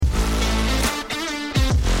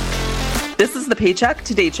This is the Paycheck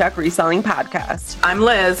to Daycheck Reselling Podcast. I'm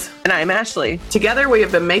Liz. And I'm Ashley. Together, we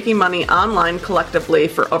have been making money online collectively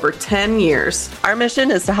for over 10 years. Our mission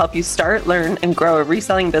is to help you start, learn, and grow a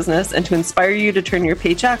reselling business and to inspire you to turn your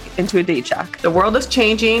paycheck into a daycheck. The world is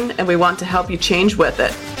changing, and we want to help you change with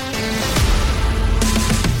it.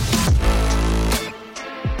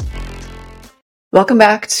 Welcome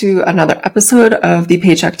back to another episode of the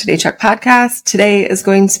Paycheck to Daycheck podcast. Today is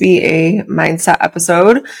going to be a mindset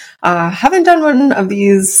episode. Haven't done one of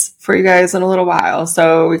these for you guys in a little while,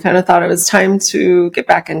 so we kind of thought it was time to get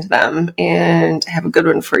back into them and have a good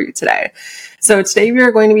one for you today. So today we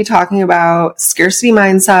are going to be talking about scarcity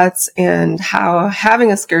mindsets and how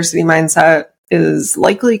having a scarcity mindset is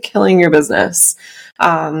likely killing your business.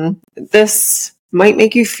 This might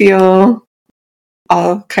make you feel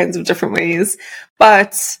all kinds of different ways,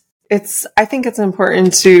 but I think it's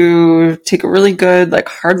important to take a really good,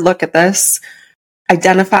 hard look at this,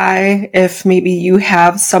 identify if maybe you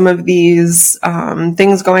have some of these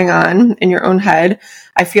things going on in your own head.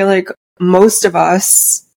 I feel like most of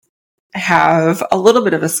us have a little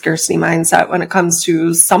bit of a scarcity mindset when it comes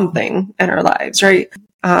to something in our lives, right?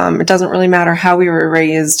 It doesn't really matter how we were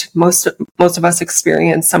raised. Most of us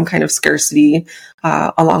experience some kind of scarcity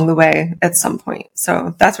along the way at some point.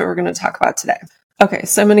 So that's what we're going to talk about today. Okay,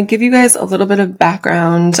 so I'm going to give you guys a little bit of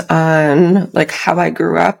background on how I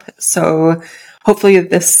grew up. So hopefully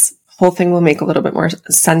this whole thing will make a little bit more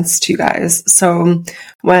sense to you guys. So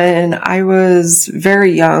when I was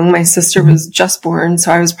very young, my sister was just born.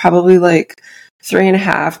 So I was probably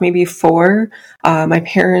 3.5, maybe 4. My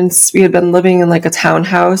parents, we had been living in a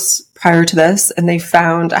townhouse prior to this, and they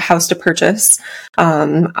found a house to purchase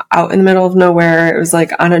out in the middle of nowhere. It was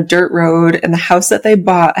on a dirt road, and the house that they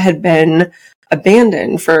bought had been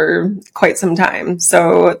abandoned for quite some time.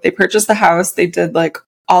 So they purchased the house. They did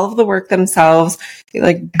all of the work themselves.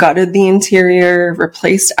 They gutted the interior,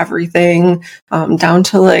 replaced everything, down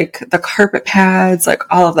to the carpet pads,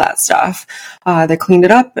 all of that stuff. They cleaned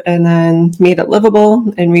it up and then made it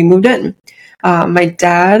livable, and we moved in. My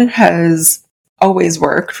dad has always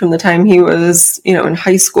worked from the time he was, in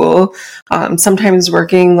high school, sometimes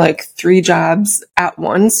working 3 jobs at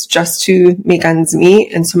once just to make ends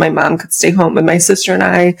meet. And so my mom could stay home with my sister and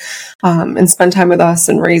I, and spend time with us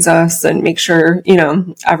and raise us and make sure,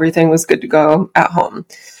 everything was good to go at home.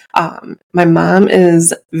 My mom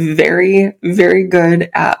is very, very good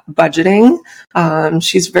at budgeting.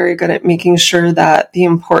 She's very good at making sure that the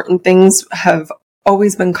important things have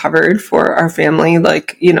always been covered for our family,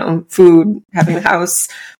 food, having a house,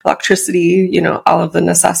 electricity, all of the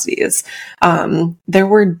necessities. There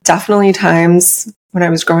were definitely times when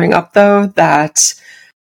I was growing up, though, that,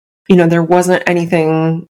 there wasn't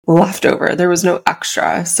anything left over. There was no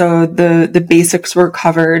extra. So the basics were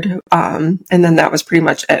covered. And then that was pretty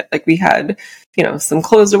much it. We had, some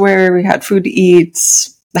clothes to wear, we had food to eat,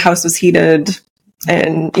 the house was heated,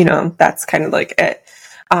 and, that's kind of it.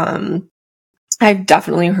 I've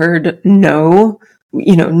definitely heard no,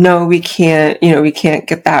 we can't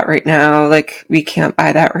get that right now. We can't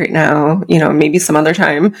buy that right now, maybe some other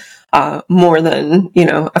time, more than,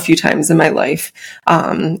 a few times in my life.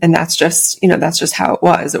 And that's just how it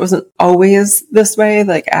was. It wasn't always this way.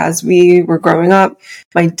 As we were growing up,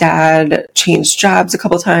 my dad changed jobs a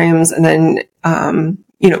couple times, and then,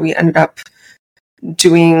 we ended up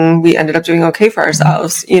doing okay for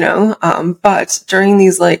ourselves, but during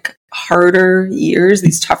these harder years,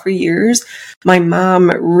 these tougher years, my mom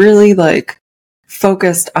really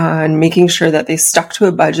focused on making sure that they stuck to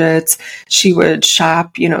a budget. She would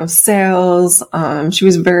shop, sales. She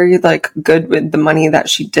was very good with the money that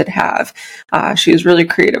she did have. She was really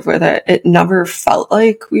creative with it. It never felt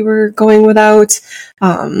like we were going without.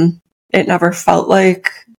 It never felt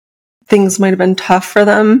like things might have been tough for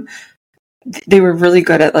them. They were really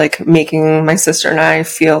good at making my sister and I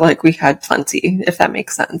feel like we had plenty, if that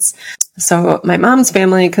makes sense. So my mom's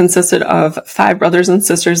family consisted of 5 brothers and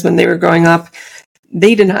sisters when they were growing up.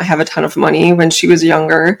 They did not have a ton of money when she was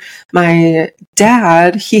younger. My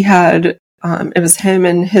dad, he had, it was him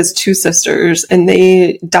and his 2 sisters, and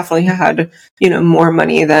they definitely had, more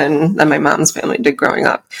money than my mom's family did growing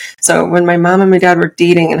up. So when my mom and my dad were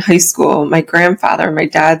dating in high school, my grandfather, my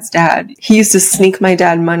dad's dad, he used to sneak my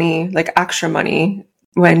dad money, extra money,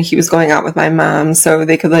 when he was going out with my mom, so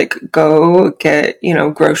they could go get,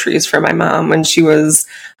 groceries for my mom when she was,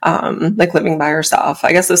 living by herself.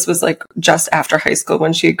 I guess this was just after high school.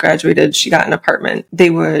 When she had graduated, she got an apartment.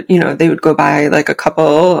 They would go buy a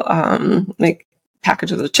couple,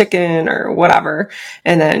 packages of chicken or whatever.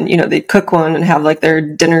 And then, they'd cook one and have their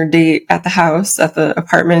dinner date at the house, at the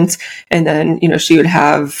apartment. And then, she would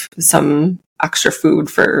have some extra food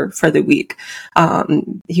for the week.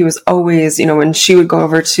 He was always, when she would go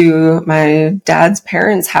over to my dad's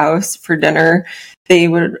parents' house for dinner, they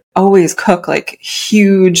would always cook like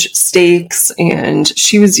huge steaks, and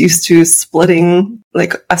she was used to splitting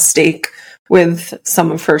like a steak with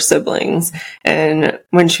some of her siblings. And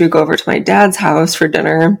when she would go over to my dad's house for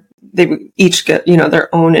dinner, they would each get,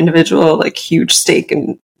 their own individual like huge steak.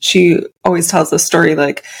 And she always tells the story,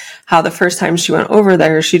 like how the first time she went over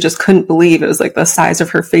there, she just couldn't believe it was like the size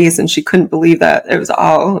of her face, and she couldn't believe that it was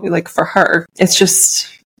all like for her. It's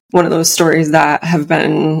just one of those stories that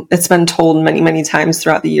it's been told many, many times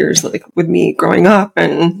throughout the years, like with me growing up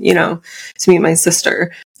and, to me and my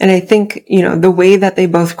sister. And I think, the way that they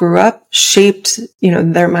both grew up shaped,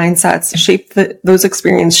 their mindsets, those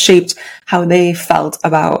experiences shaped how they felt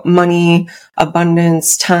about money,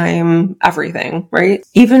 abundance, time, everything, right?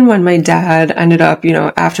 Even when my dad ended up,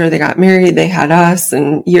 after they got married, they had us,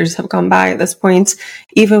 and years have gone by at this point.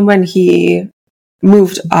 Even when he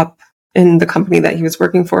moved up in the company that he was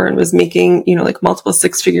working for and was making, like multiple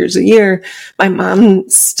six figures a year, my mom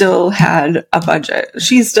still had a budget.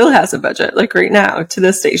 She still has a budget. Like right now, to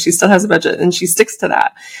this day, she still has a budget, and she sticks to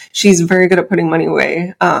that. She's very good at putting money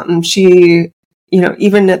away. She,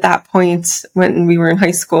 even at that point when we were in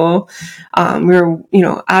high school, we were,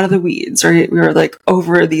 out of the weeds, right? We were like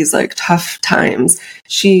over these like tough times.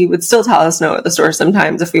 She would still tell us no at the store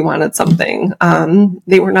sometimes if we wanted something.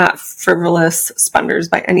 They were not frivolous spenders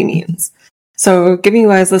by any means. So giving you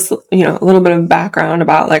guys this, a little bit of background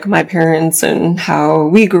about like my parents and how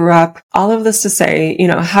we grew up, all of this to say,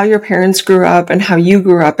 how your parents grew up and how you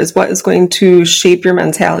grew up is what is going to shape your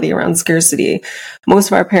mentality around scarcity. Most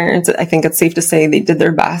of our parents, I think it's safe to say, they did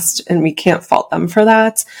their best, and we can't fault them for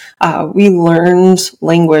that. We learned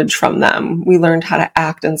language from them. We learned how to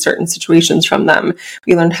act in certain situations from them.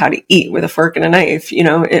 We learned how to eat with a fork and a knife.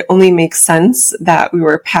 It only makes sense that we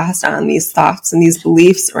were passed on these thoughts and these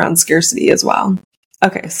beliefs around scarcity as well.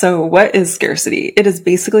 Okay, so what is scarcity? It is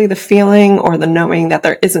basically the feeling or the knowing that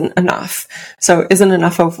there isn't enough. So isn't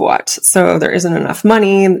enough of what? So there isn't enough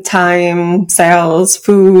money, time, sales,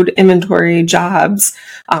 food, inventory, jobs,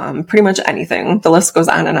 pretty much anything. The list goes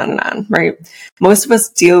on and on and on, right? Most of us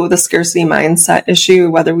deal with a scarcity mindset issue,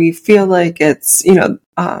 whether we feel like it's,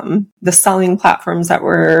 the selling platforms that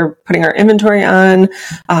we're putting our inventory on.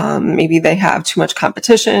 Maybe they have too much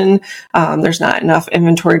competition. There's not enough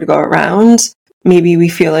inventory to go around. Maybe we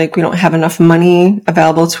feel like we don't have enough money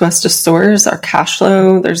available to us to source our cash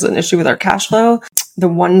flow. There's an issue with our cash flow. The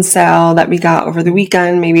one sale that we got over the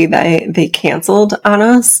weekend, maybe they canceled on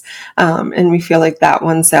us. And we feel like that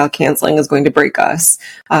one sale canceling is going to break us.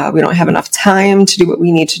 We don't have enough time to do what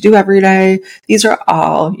we need to do every day. These are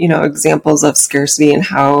all, examples of scarcity and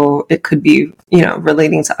how it could be,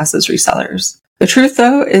 relating to us as resellers. The truth,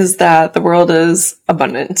 though, is that the world is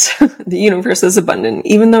abundant. The universe is abundant,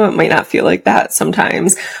 even though it might not feel like that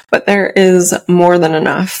sometimes, but there is more than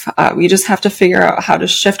enough. We just have to figure out how to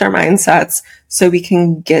shift our mindsets so we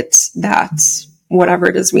can get that, whatever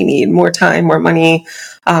it is we need, more time, more money,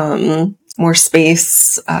 more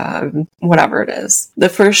space, whatever it is. The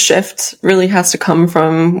first shift really has to come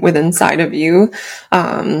from within inside of you.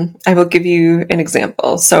 I will give you an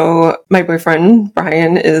example. So my boyfriend,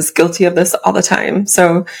 Brian, is guilty of this all the time.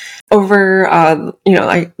 So over,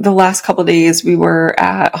 the last couple of days, we were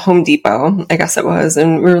at Home Depot, I guess it was,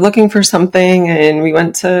 and we were looking for something, and we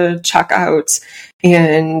went to check out.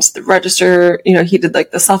 And the register, he did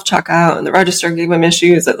like the self-checkout, and the register gave him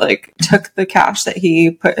issues. It like took the cash that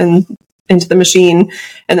he put into the machine.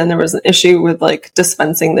 And then there was an issue with like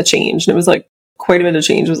dispensing the change. And it was like quite a bit of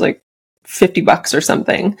change. It was like $50 or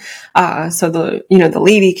something. So the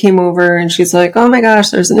lady came over, and she's like, "Oh my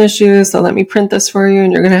gosh, there's an issue. So let me print this for you.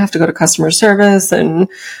 And you're going to have to go to customer service. And,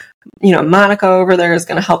 Monica over there is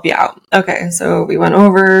going to help you out." Okay. So we went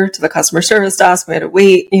over to the customer service desk. We had to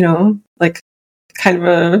wait, like kind of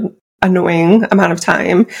a annoying amount of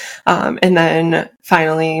time. And then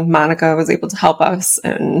finally Monica was able to help us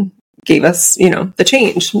and gave us, the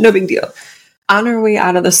change. No big deal. On our way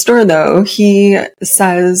out of the store, though, he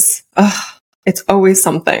says, "Oh, it's always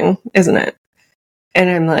something, isn't it?" And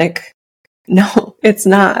I'm like, "No, it's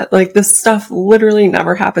not. Like, this stuff literally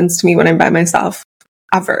never happens to me when I'm by myself,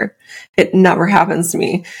 ever. It never happens to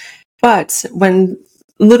me." But when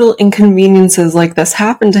little inconveniences like this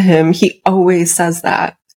happen to him, he always says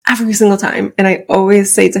that. Every single time. And I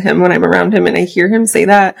always say to him when I'm around him and I hear him say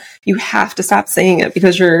that, you have to stop saying it,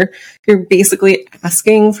 because you're basically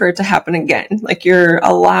asking for it to happen again. Like, you're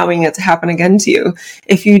allowing it to happen again to you.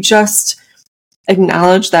 If you just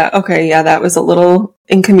acknowledge that, okay, yeah, that was a little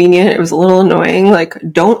inconvenient. It was a little annoying. Like,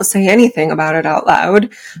 don't say anything about it out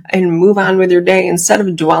loud and move on with your day instead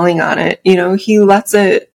of dwelling on it. You know, he lets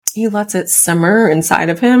it simmer inside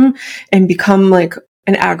of him and become like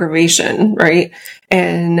an aggravation, right?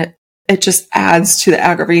 And it just adds to the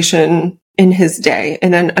aggravation in his day.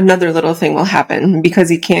 And then another little thing will happen because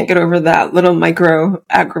he can't get over that little micro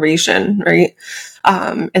aggravation, right?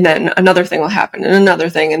 And then another thing will happen and another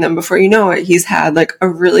thing. And then before you know it, he's had like a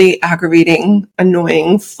really aggravating,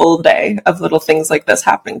 annoying full day of little things like this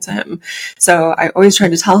happening to him. So I always try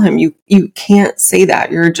to tell him, you can't say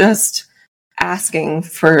that. You're just asking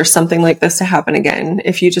for something like this to happen again.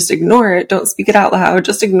 If you just ignore it, don't speak it out loud,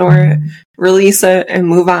 just ignore it, release it, and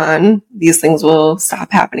move on. These things will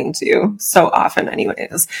stop happening to you so often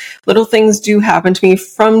anyways. Little things do happen to me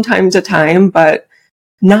from time to time, but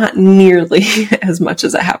not nearly as much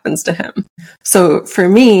as it happens to him. So for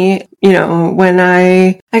me, you know, when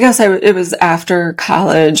it was after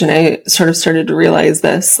college and I sort of started to realize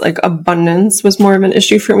this, like abundance was more of an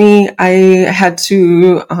issue for me. I had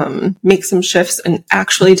to make some shifts and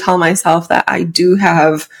actually tell myself that I do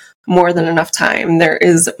have more than enough time. There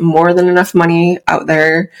is more than enough money out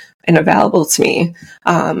there and available to me,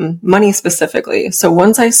 money specifically. So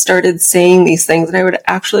once I started saying these things, and I would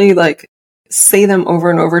actually like say them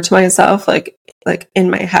over and over to myself, like in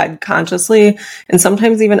my head consciously, and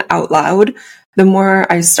sometimes even out loud, the more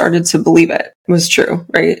I started to believe it was true,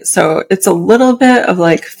 right? So it's a little bit of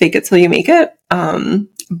like fake it till you make it.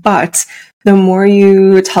 But the more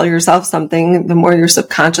you tell yourself something, the more your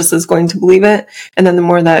subconscious is going to believe it. And then the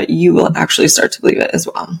more that you will actually start to believe it as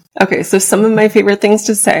well. Okay. So some of my favorite things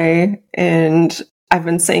to say, and I've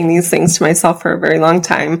been saying these things to myself for a very long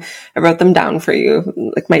time. I wrote them down for you,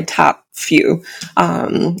 like my top few.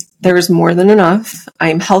 There is more than enough.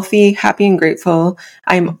 I'm healthy, happy, and grateful.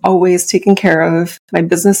 I'm always taken care of. My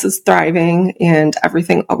business is thriving and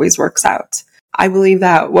everything always works out. I believe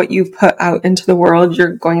that what you put out into the world,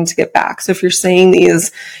 you're going to get back. So if you're saying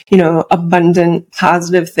these, you know, abundant,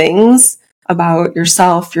 positive things about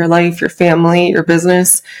yourself, your life, your family, your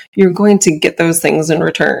business, you're going to get those things in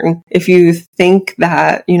return. If you think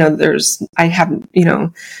that, you know, I have, you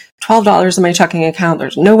know, $12 in my checking account,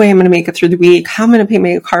 there's no way I'm going to make it through the week. How am I going to pay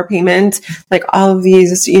my car payment? Like all of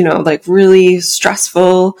these, you know, like really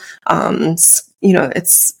stressful, you know,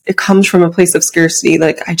 it comes from a place of scarcity.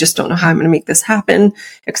 Like, I just don't know how I'm going to make this happen,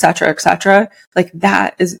 et cetera, et cetera. Like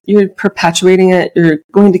that is, you're perpetuating it. You're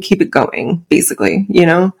going to keep it going, basically, you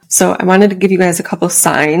know? So I wanted to give you guys a couple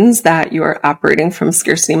signs that you are operating from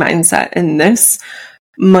scarcity mindset. And this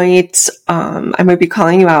I might be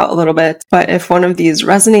calling you out a little bit, but if one of these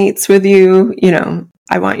resonates with you, you know,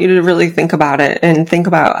 I want you to really think about it and think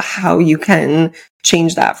about how you can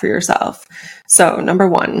change that for yourself. So number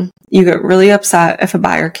one, you get really upset if a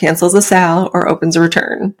buyer cancels a sale or opens a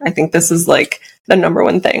return. I think this is like the number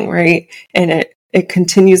one thing, right? And it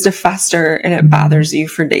continues to fester and it bothers you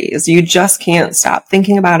for days. You just can't stop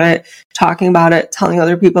thinking about it, talking about it, telling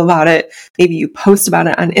other people about it. Maybe you post about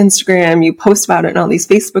it on Instagram, you post about it in all these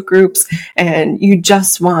Facebook groups, and you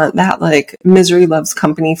just want that like misery loves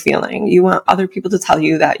company feeling. You want other people to tell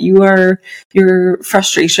you that your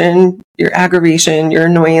frustration, your aggravation, your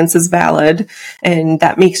annoyance is valid, and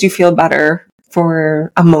that makes you feel better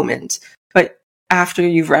for a moment. But after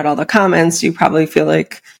you've read all the comments, you probably feel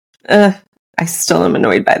like, I still am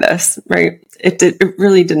annoyed by this, right? It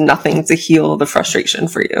really did nothing to heal the frustration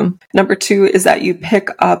for you. Number two is that you pick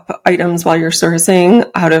up items while you're sourcing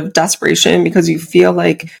out of desperation because you feel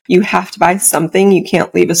like you have to buy something. You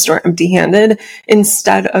can't leave a store empty-handed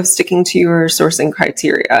instead of sticking to your sourcing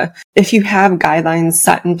criteria. If you have guidelines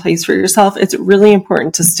set in place for yourself, it's really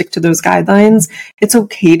important to stick to those guidelines. It's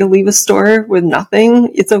okay to leave a store with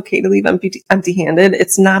nothing. It's okay to leave empty-handed.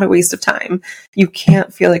 It's not a waste of time. You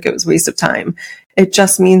can't feel like it was a waste of time. It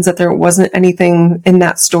just means that there wasn't anything in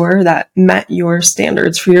that store that met your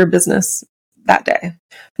standards for your business that day.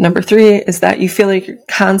 Number three is that you feel like you're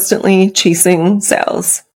constantly chasing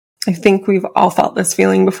sales. I think we've all felt this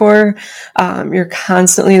feeling before. You're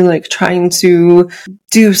constantly like trying to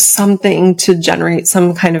do something to generate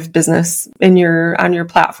some kind of business on your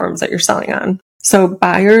platforms that you're selling on. So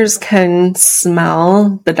buyers can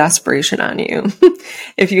smell the desperation on you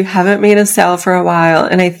if you haven't made a sale for a while.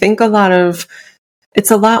 And I think it's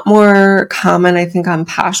a lot more common, I think, on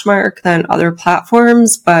Poshmark than other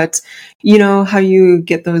platforms. But you know how you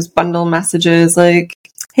get those bundle messages like,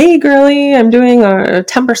 hey girlie, I'm doing a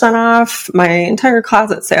 10% off my entire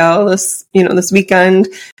closet sale this weekend.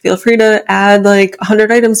 Feel free to add like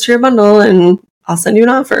 100 items to your bundle and I'll send you an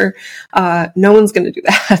offer. No one's going to do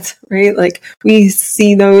that, right? Like we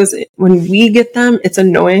see those when we get them, it's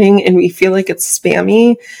annoying and we feel like it's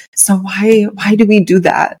spammy. So why do we do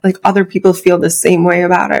that? Like other people feel the same way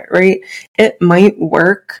about it, right? It might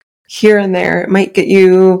work here and there. It might get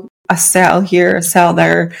you a sale here, a sale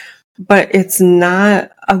there, but it's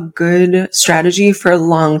not a good strategy for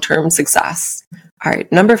long-term success. All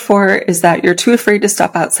right. Number 4 is that you're too afraid to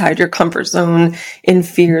step outside your comfort zone in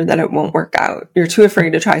fear that it won't work out. You're too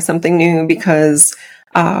afraid to try something new because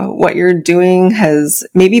what you're doing has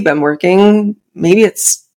maybe been working. Maybe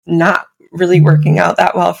it's not really working out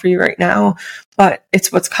that well for you right now, but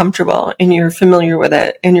it's what's comfortable and you're familiar with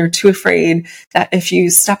it. And you're too afraid that if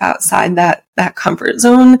you step outside that comfort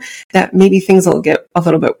zone, that maybe things will get a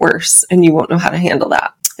little bit worse and you won't know how to handle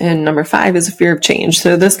that. And number 5 is a fear of change.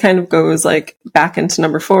 So this kind of goes like back into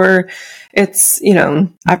number 4. It's, no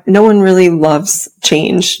one really loves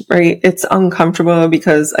change, right? It's uncomfortable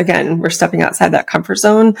because again, we're stepping outside that comfort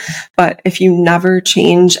zone. But if you never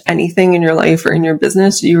change anything in your life or in your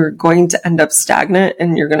business, you're going to end up stagnant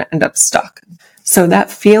and you're going to end up stuck. So that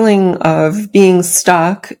feeling of being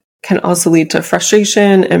stuck can also lead to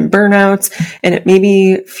frustration and burnouts. And it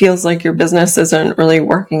maybe feels like your business isn't really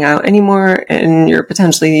working out anymore. And you're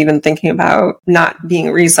potentially even thinking about not being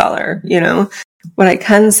a reseller, What I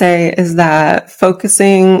can say is that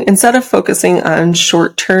instead of focusing on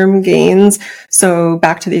short-term gains, so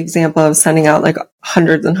back to the example of sending out like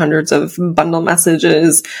hundreds and hundreds of bundle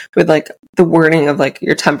messages with like the wording of like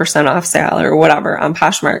your 10% off sale or whatever on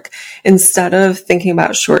Poshmark, instead of thinking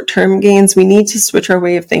about short-term gains, we need to switch our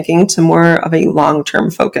way of thinking to more of a long-term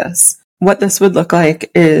focus. What this would look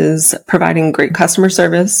like is providing great customer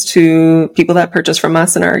service to people that purchase from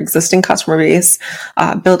us in our existing customer base,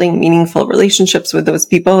 building meaningful relationships with those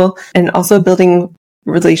people, and also building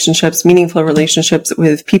meaningful relationships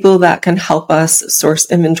with people that can help us source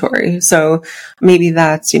inventory. So maybe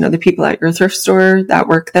that's, the people at your thrift store that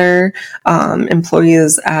work there,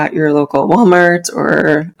 employees at your local Walmart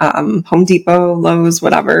or Home Depot, Lowe's,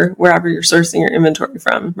 whatever, wherever you're sourcing your inventory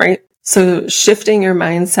from, right? So shifting your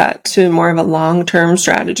mindset to more of a long-term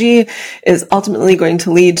strategy is ultimately going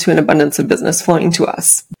to lead to an abundance of business flowing to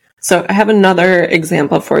us. So I have another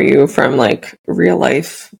example for you from like real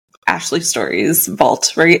life Ashley Stories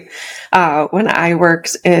vault, right? When I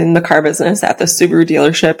worked in the car business at the Subaru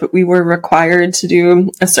dealership, we were required to do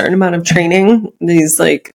a certain amount of training, these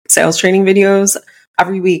like sales training videos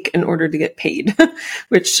every week in order to get paid,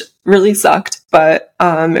 which really sucked, but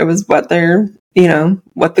it was what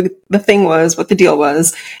what the thing was, what the deal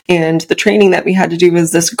was. And the training that we had to do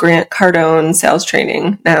was this Grant Cardone sales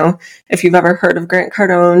training. Now, if you've ever heard of Grant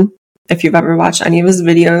Cardone, if you've ever watched any of his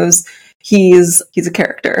videos, he's a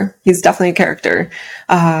character. He's definitely a character.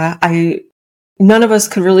 None of us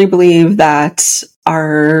could really believe that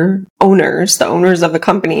the owners of the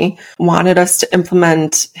company wanted us to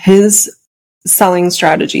implement his selling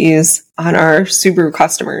strategies on our Subaru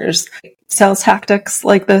customers. Sales tactics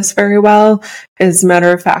like this very well. As a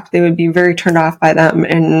matter of fact, they would be very turned off by them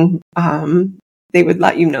and they would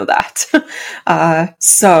let you know that.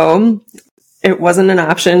 So it wasn't an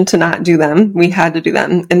option to not do them. We had to do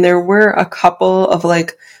them. And there were a couple of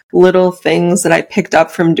like little things that I picked up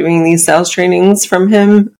from doing these sales trainings from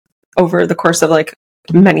him over the course of like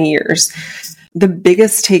many years. The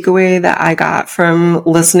biggest takeaway that I got from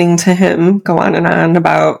listening to him go on and on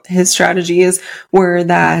about his strategies were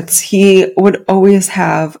that he would always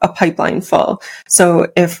have a pipeline full. So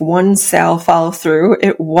if one sale fell through,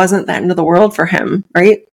 it wasn't the end of the world for him,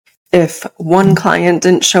 right? If one client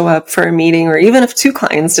didn't show up for a meeting, or even if 2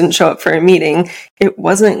 clients didn't show up for a meeting, it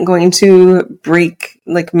wasn't going to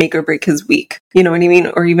make or break his week. You know what I mean?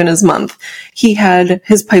 Or even his month. He had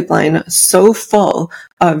his pipeline so full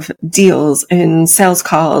of deals and sales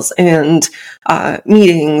calls and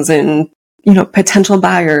meetings and, potential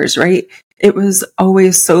buyers, right? It was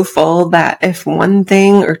always so full that if one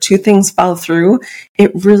thing or 2 things fell through,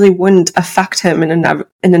 it really wouldn't affect him in a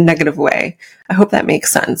negative way. I hope that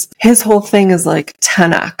makes sense. His whole thing is like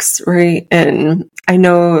 10x, right? And I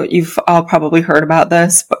know you've all probably heard about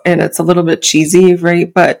this, and it's a little bit cheesy,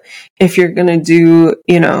 right? But if you're going to do,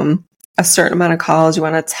 a certain amount of calls, you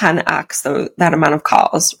want to 10x that amount of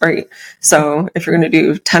calls, right? So if you're going to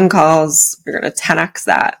do 10 calls, you're going to 10x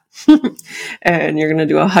that. And you're going to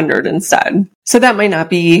do 100 instead. So that might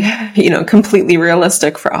not be, completely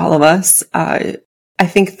realistic for all of us. I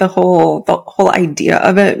think the whole idea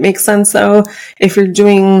of it makes sense though. If you're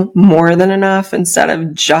doing more than enough instead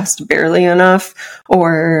of just barely enough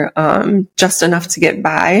or just enough to get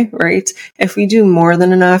by, right? If we do more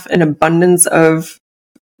than enough, an abundance of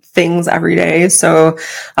things every day. So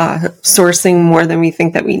sourcing more than we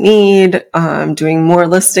think that we need, doing more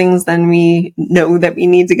listings than we know that we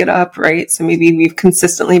need to get up, right? So maybe we've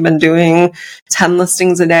consistently been doing 10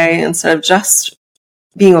 listings a day instead of just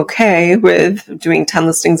being okay with doing 10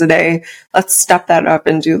 listings a day. Let's step that up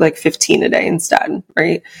and do like 15 a day instead,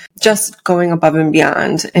 right? Just going above and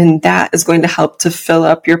beyond. And that is going to help to fill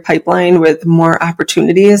up your pipeline with more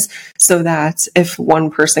opportunities so that if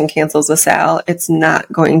one person cancels a sale, it's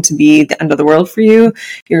not going to be the end of the world for you.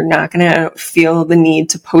 You're not going to feel the need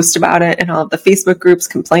to post about it in all of the Facebook groups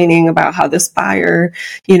complaining about how this buyer,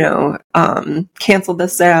 canceled the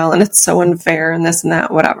sale and it's so unfair and this and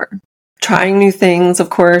that, whatever. Trying new things,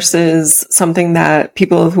 of course, is something that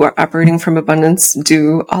people who are operating from abundance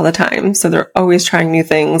do all the time. So they're always trying new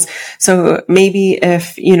things. So maybe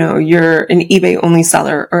if, you're an eBay only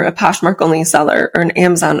seller or a Poshmark only seller or an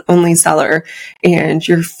Amazon only seller and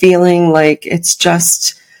you're feeling like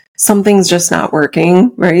something's just not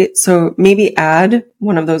working, right? So maybe add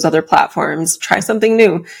one of those other platforms, try something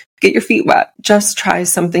new, get your feet wet, just try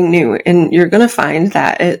something new. And you're going to find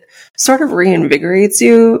that it sort of reinvigorates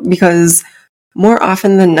you because more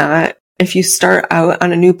often than not, if you start out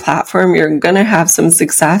on a new platform, you're going to have some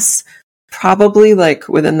success, probably like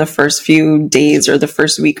within the first few days or the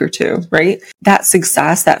first week or two, right? That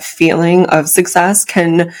success, that feeling of success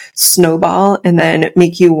can snowball and then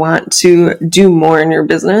make you want to do more in your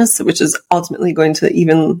business, which is ultimately going to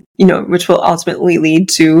which will ultimately lead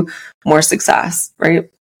to more success, right?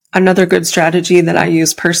 Another good strategy that I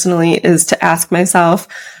use personally is to ask myself,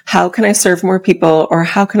 how can I serve more people or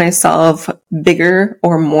how can I solve bigger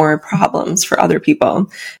or more problems for other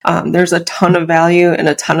people? There's a ton of value and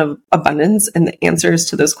a ton of abundance in the answers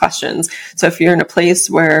to those questions. So if you're in a place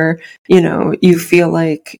where, you feel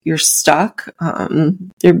like you're stuck,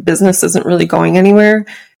 your business isn't really going anywhere,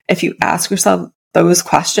 if you ask yourself those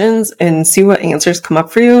questions and see what answers come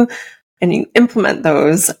up for you, and you implement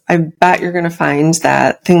those, I bet you're going to find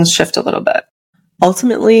that things shift a little bit.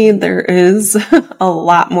 Ultimately, there is a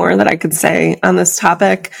lot more that I could say on this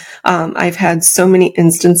topic. I've had so many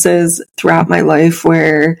instances throughout my life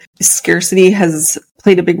where scarcity has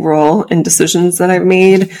played a big role in decisions that I've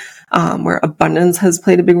made, where abundance has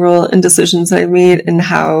played a big role in decisions that I've made, and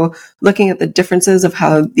how looking at the differences of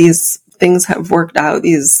how these things have worked out,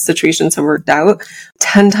 these situations have worked out,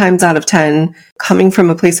 10 times out of 10, coming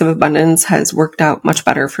from a place of abundance has worked out much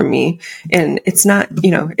better for me. And it's not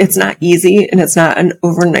easy and it's not an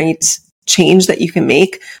overnight change that you can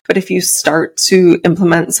make. But if you start to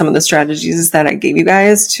implement some of the strategies that I gave you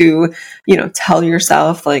guys to, tell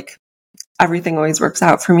yourself like, everything always works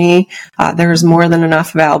out for me. There's more than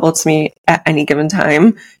enough available to me at any given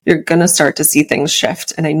time. You're going to start to see things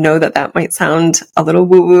shift. And I know that might sound a little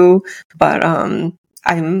woo-woo, but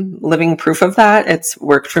I'm living proof of that. It's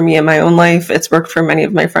worked for me in my own life. It's worked for many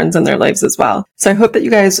of my friends in their lives as well. So I hope that you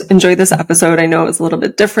guys enjoyed this episode. I know it was a little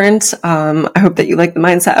bit different. I hope that you like the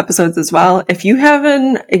mindset episodes as well. If you have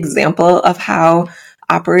an example of how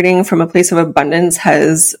operating from a place of abundance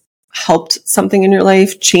has helped something in your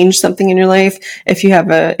life, changed something in your life, if you have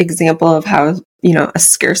an example of how, a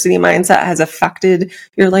scarcity mindset has affected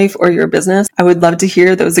your life or your business, I would love to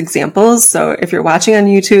hear those examples. So if you're watching on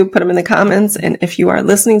YouTube, put them in the comments. And if you are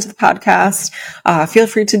listening to the podcast, feel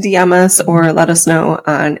free to DM us or let us know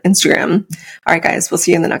on Instagram. All right, guys, we'll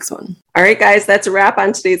see you in the next one. All right, guys, that's a wrap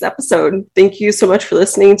on today's episode. Thank you so much for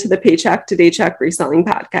listening to the Paycheck to Daycheck Reselling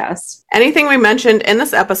Podcast. Anything we mentioned in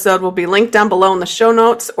this episode will be linked down below in the show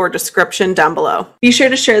notes or description down below. Be sure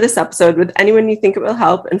to share this episode with anyone you think it will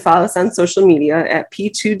help and follow us on social media at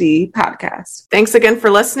P2D Podcast. Thanks again for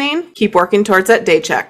listening. Keep working towards that day check.